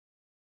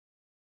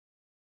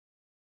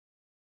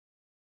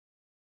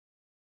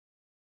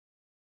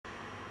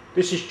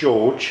This is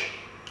George.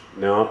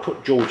 Now I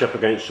put George up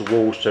against the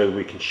wall so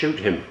we can shoot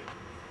him.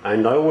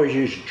 And I always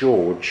use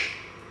George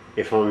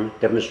if I'm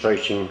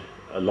demonstrating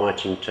a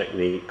lighting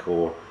technique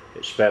or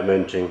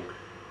experimenting,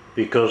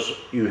 because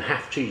you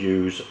have to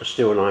use a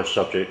still life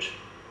subject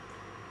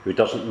who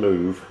doesn't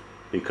move,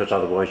 because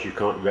otherwise you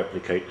can't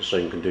replicate the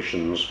same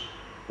conditions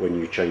when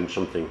you change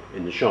something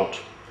in the shot.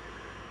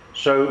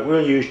 So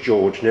we'll use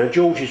George. Now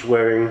George is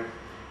wearing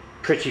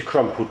pretty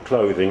crumpled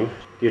clothing.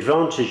 The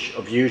advantage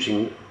of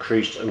using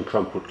creased and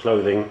crumpled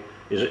clothing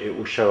is that it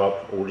will show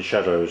up all the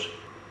shadows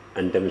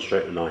and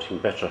demonstrate the lighting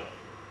better.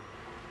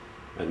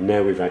 And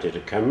now we've added a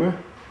camera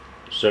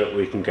so that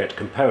we can get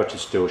comparative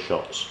still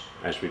shots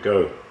as we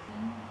go.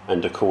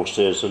 And of course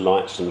there's the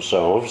lights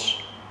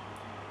themselves.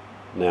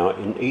 Now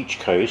in each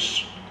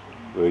case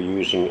we're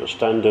using a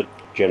standard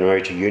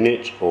generator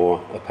unit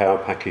or a power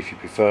pack if you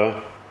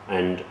prefer,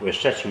 and we're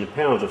setting the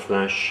power of the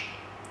flash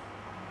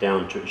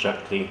down to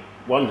exactly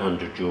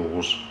 100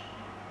 joules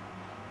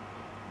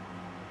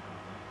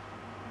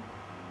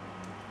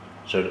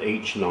so that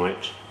each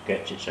light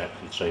gets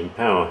exactly the same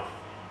power.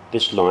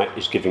 This light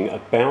is giving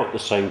about the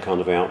same kind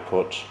of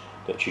output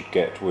that you'd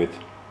get with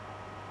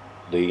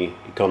the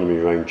economy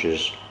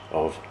ranges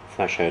of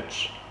flash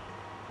heads.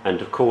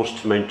 And of course,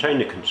 to maintain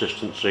the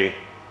consistency,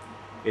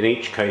 in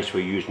each case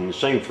we're using the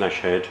same flash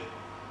head.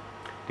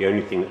 The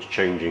only thing that's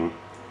changing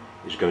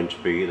is going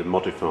to be the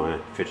modifier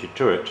fitted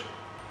to it.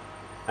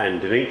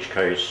 And in each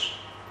case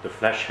the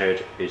flash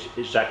head is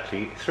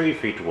exactly 3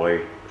 feet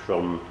away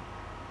from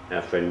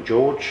our friend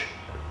George,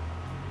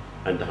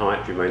 and the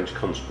height remains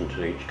constant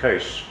in each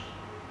case.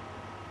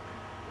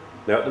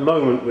 Now at the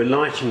moment we're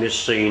lighting this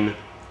scene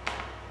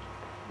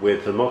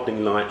with the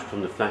modelling light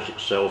from the flash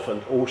itself,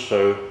 and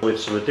also with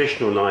some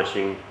additional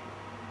lighting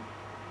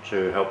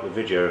to help the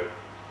video.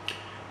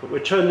 But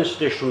we'll turn this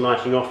additional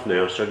lighting off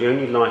now, so the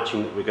only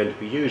lighting that we're going to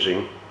be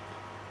using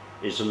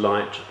is the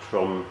light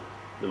from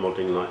the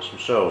modelling lights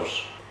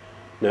themselves.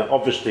 Now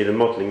obviously the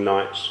modelling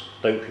lights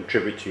don't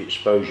contribute to the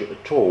exposure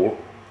at all,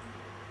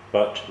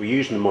 but we're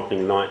using the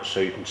modelling lights so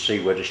you can see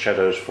where the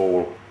shadows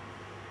fall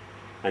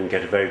and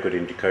get a very good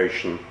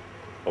indication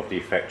of the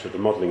effect of the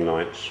modelling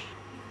lights.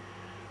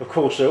 Of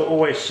course, there are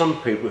always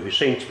some people who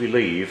seem to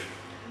believe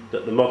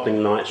that the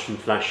modelling lights from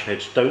flash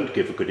heads don't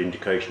give a good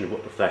indication of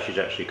what the flash is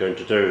actually going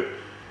to do.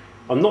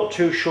 I'm not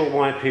too sure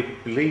why people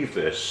believe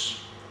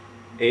this.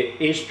 It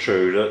is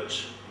true that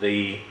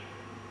the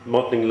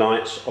modelling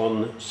lights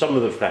on some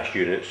of the flash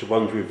units, the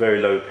ones with very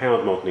low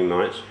powered modelling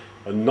lights,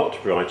 are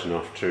not bright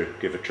enough to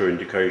give a true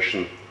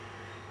indication.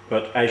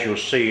 But as you'll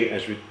see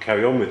as we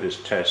carry on with this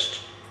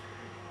test,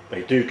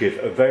 they do give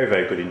a very,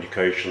 very good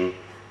indication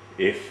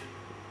if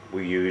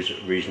we use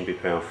reasonably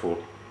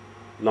powerful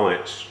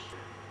lights.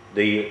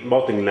 The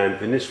modelling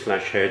lamp in this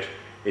flash head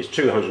is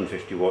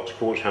 250 watts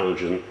quartz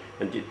halogen,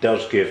 and it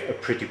does give a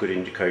pretty good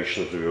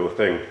indication of the real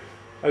thing.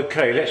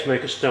 Okay, let's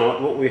make a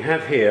start. What we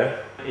have here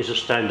is a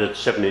standard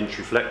 7-inch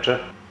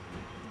reflector,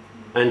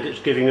 and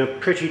it's giving a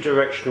pretty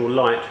directional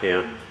light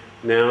here.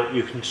 Now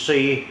you can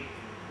see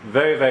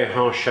very, very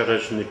harsh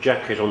shadows from the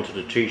jacket onto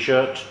the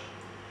t-shirt.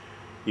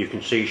 You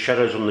can see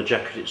shadows on the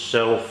jacket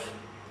itself.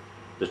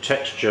 The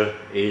texture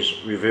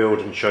is revealed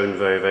and shown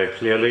very, very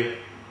clearly.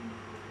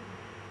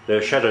 There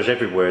are shadows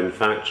everywhere in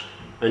fact,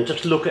 and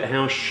just look at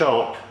how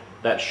sharp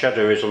that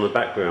shadow is on the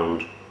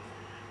background.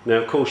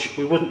 Now of course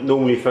we wouldn't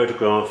normally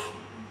photograph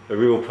a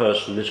real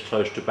person this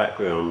close to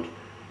background.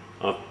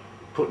 I've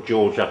put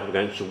George up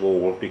against the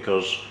wall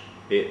because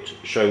it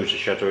shows the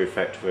shadow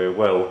effect very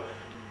well.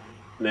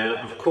 Now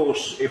of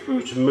course if we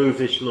were to move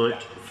this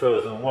light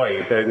further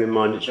away, bearing in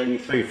mind it's only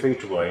 3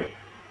 feet away,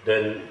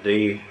 then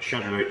the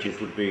shadow edges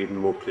would be even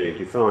more clearly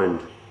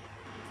defined.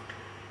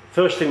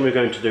 First thing we're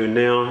going to do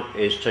now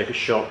is take a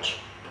shot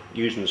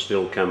using the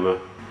still camera,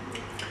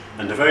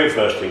 and the very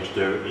first thing to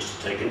do is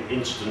to take an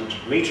instant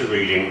meter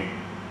reading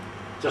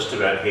just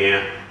about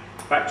here,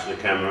 back to the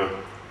camera,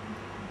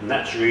 and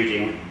that's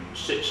reading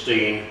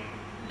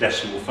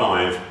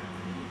 16.5.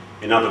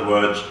 In other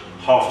words,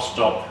 half a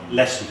stop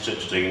less than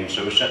 16,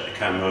 so we set the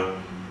camera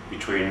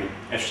between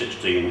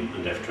f16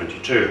 and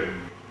f22,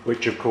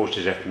 which of course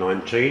is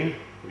f19.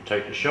 We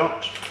take the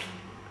shot,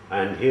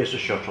 and here's the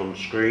shot on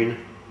screen,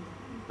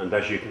 and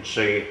as you can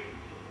see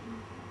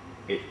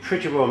it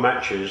pretty well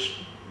matches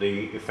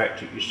the effect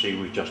that you see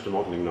with just the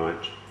modelling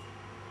light,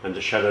 and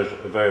the shadows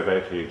are very,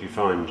 very clearly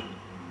defined.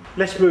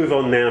 Let's move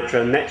on now to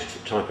our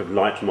next type of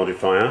light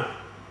modifier,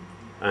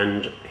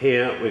 and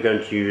here we're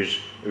going to use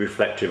a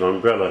reflective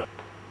umbrella.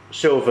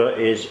 Silver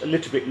is a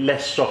little bit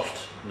less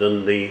soft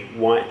than the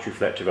white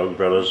reflective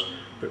umbrellas,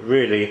 but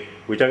really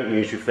we don't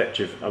use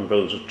reflective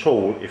umbrellas at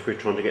all if we're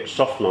trying to get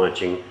soft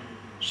lighting,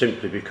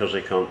 simply because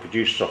they can't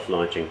produce soft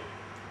lighting.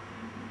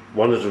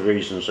 One of the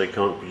reasons they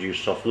can't produce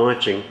soft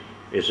lighting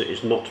is that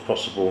it's not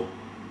possible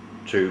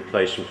to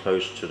place them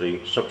close to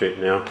the subject.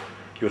 Now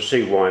you'll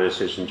see why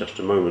this is in just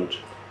a moment.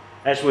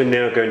 As we're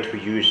now going to be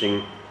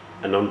using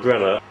an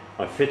umbrella,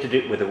 I fitted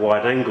it with a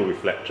wide angle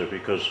reflector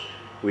because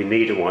we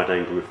need a wide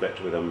angle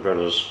reflector with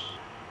umbrellas.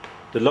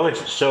 The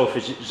light itself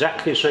is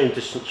exactly the same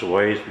distance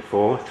away as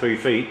before, 3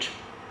 feet.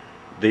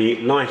 The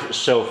light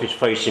itself is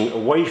facing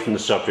away from the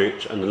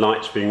subject and the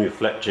light's being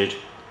reflected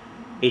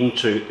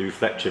into the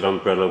reflective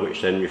umbrella,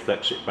 which then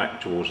reflects it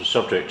back towards the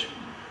subject.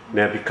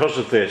 Now, because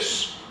of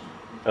this,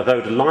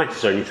 although the light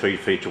is only 3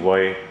 feet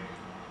away,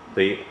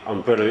 the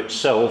umbrella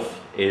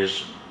itself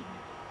is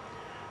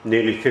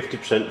nearly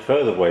 50%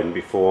 further away than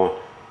before.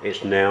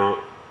 It's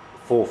now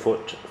 4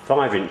 foot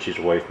 5 inches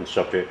away from the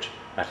subject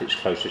at its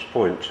closest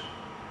point.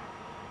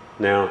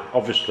 Now,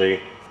 obviously,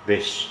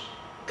 this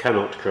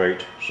cannot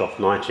create soft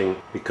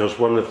lighting, because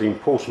one of the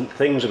important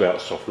things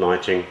about soft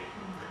lighting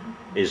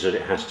is that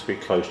it has to be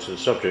close to the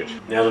subject.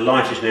 Now, the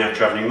light is now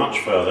travelling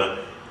much further,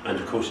 and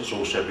of course it's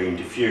also being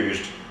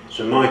diffused,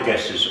 so my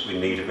guess is that we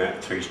need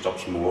about 3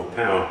 stops more of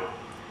power.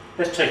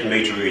 Let's take a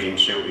meter reading and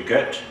see what we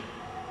get.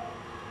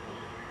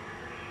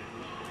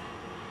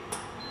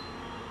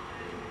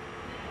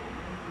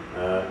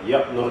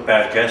 Yep, not a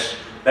bad guess.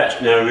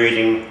 That's now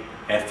reading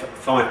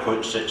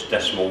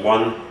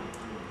f5.6.1,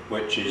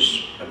 which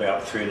is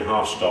about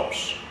 3.5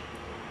 stops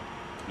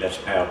less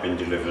power being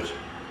delivered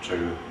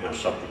to our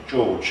subject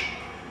George.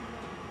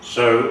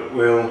 So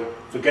we'll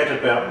forget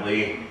about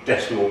the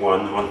decimal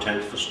 1/1/10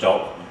 of a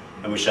stop,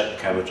 and we set the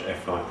camera to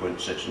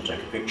f5.6 and take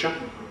a picture.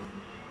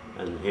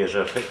 And here's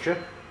our picture.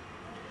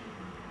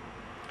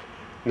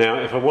 Now,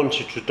 if I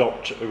wanted to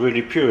adopt a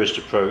really purist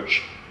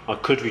approach, I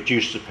could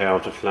reduce the power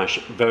of the flash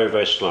very,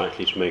 very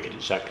slightly to make it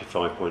exactly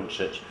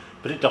 5.6,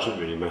 but it doesn't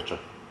really matter.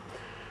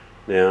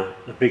 Now,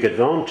 the big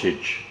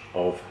advantage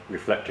of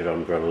reflective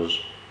umbrellas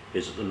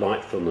is that the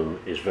light from them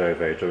is very,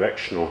 very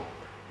directional.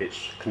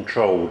 It's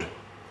controlled.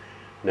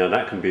 Now,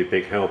 that can be a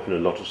big help in a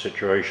lot of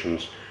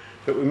situations.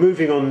 But we're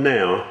moving on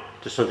now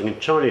to something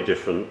entirely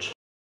different.